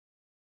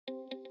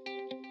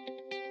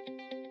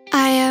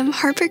am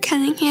Harper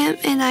Cunningham,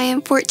 and I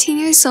am 14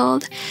 years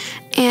old,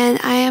 and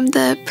I am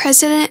the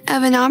president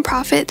of a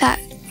nonprofit that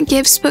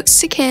gives books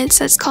to kids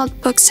that's called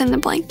Books in a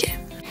Blanket.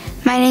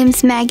 My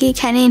name's Maggie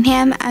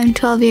Cunningham. I'm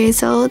 12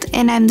 years old,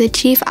 and I'm the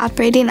Chief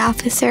Operating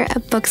Officer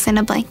of Books in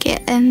a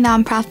Blanket, a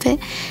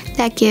nonprofit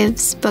that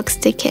gives books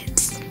to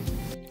kids.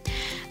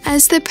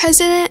 As the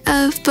president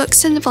of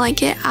Books in a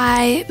Blanket,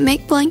 I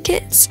make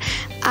blankets,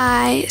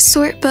 I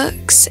sort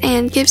books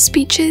and give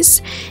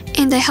speeches,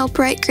 and I help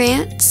write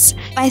grants.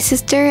 My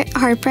sister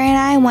Harper and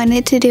I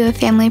wanted to do a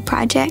family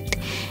project,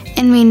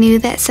 and we knew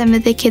that some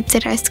of the kids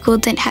at our school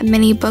didn't have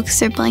many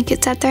books or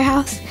blankets at their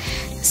house,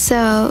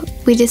 so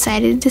we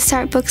decided to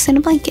start Books in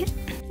a Blanket.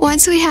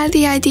 Once we had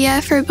the idea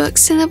for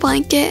Books in a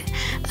Blanket,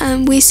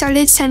 we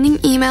started sending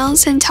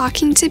emails and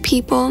talking to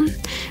people,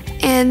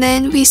 and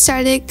then we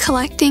started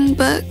collecting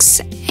books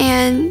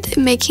and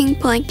making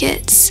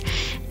blankets,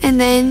 and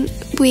then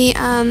we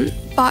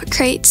bought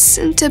crates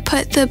to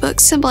put the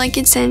books and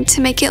blankets in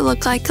to make it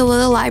look like a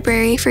little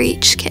library for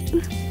each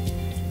kid.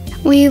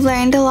 We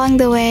learned along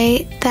the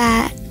way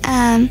that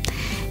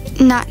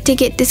not to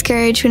get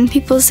discouraged when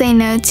people say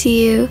no to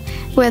you,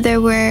 whether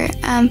we're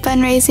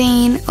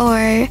fundraising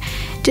or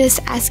just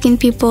asking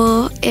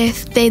people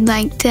if they'd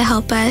like to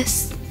help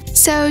us.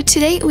 So to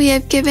date, we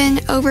have given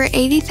over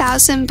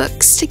 80,000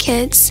 books to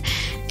kids,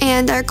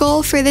 and our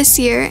goal for this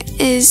year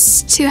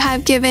is to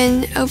have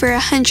given over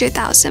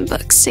 100,000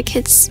 books to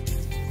kids.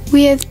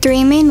 We have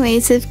three main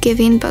ways of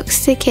giving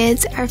books to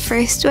kids. Our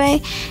first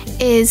way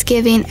is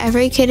giving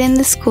every kid in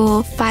the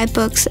school 5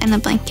 books and a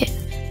blanket.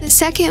 The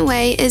second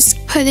way is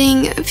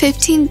putting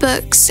 15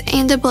 books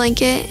and a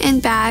blanket in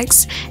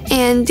bags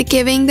and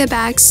giving the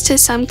bags to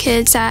some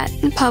kids at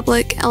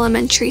public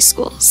elementary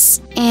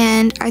schools.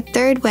 And our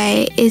third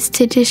way is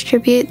to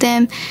distribute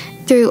them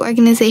through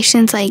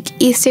organizations like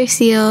Easter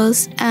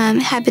Seals,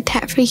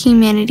 Habitat for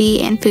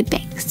Humanity, and food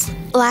banks.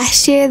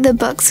 Last year, the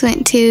books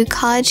went to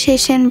College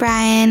Station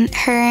Bryan,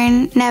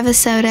 Hearn,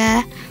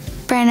 Navasota,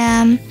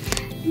 Brenham,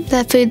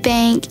 the food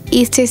bank,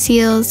 Easter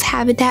Seals,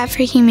 Habitat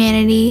for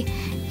Humanity,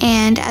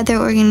 and other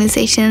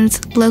organizations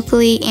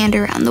locally and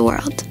around the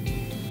world.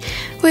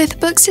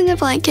 With Books in a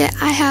Blanket,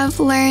 I have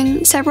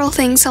learned several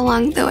things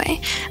along the way.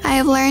 I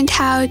have learned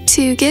how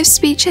to give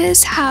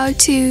speeches, how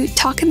to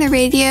talk on the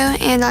radio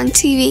and on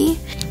TV.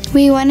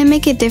 We want to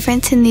make a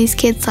difference in these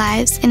kids'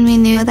 lives, and we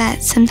knew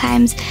that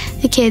sometimes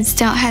the kids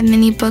don't have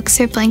many books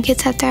or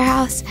blankets at their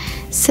house,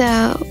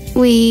 so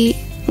we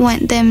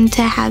want them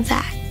to have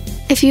that.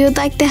 If you would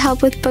like to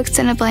help with Books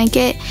in a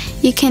Blanket,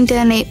 you can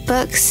donate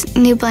books,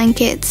 new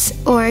blankets,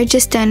 or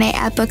just donate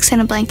at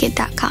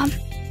booksinablanket.com.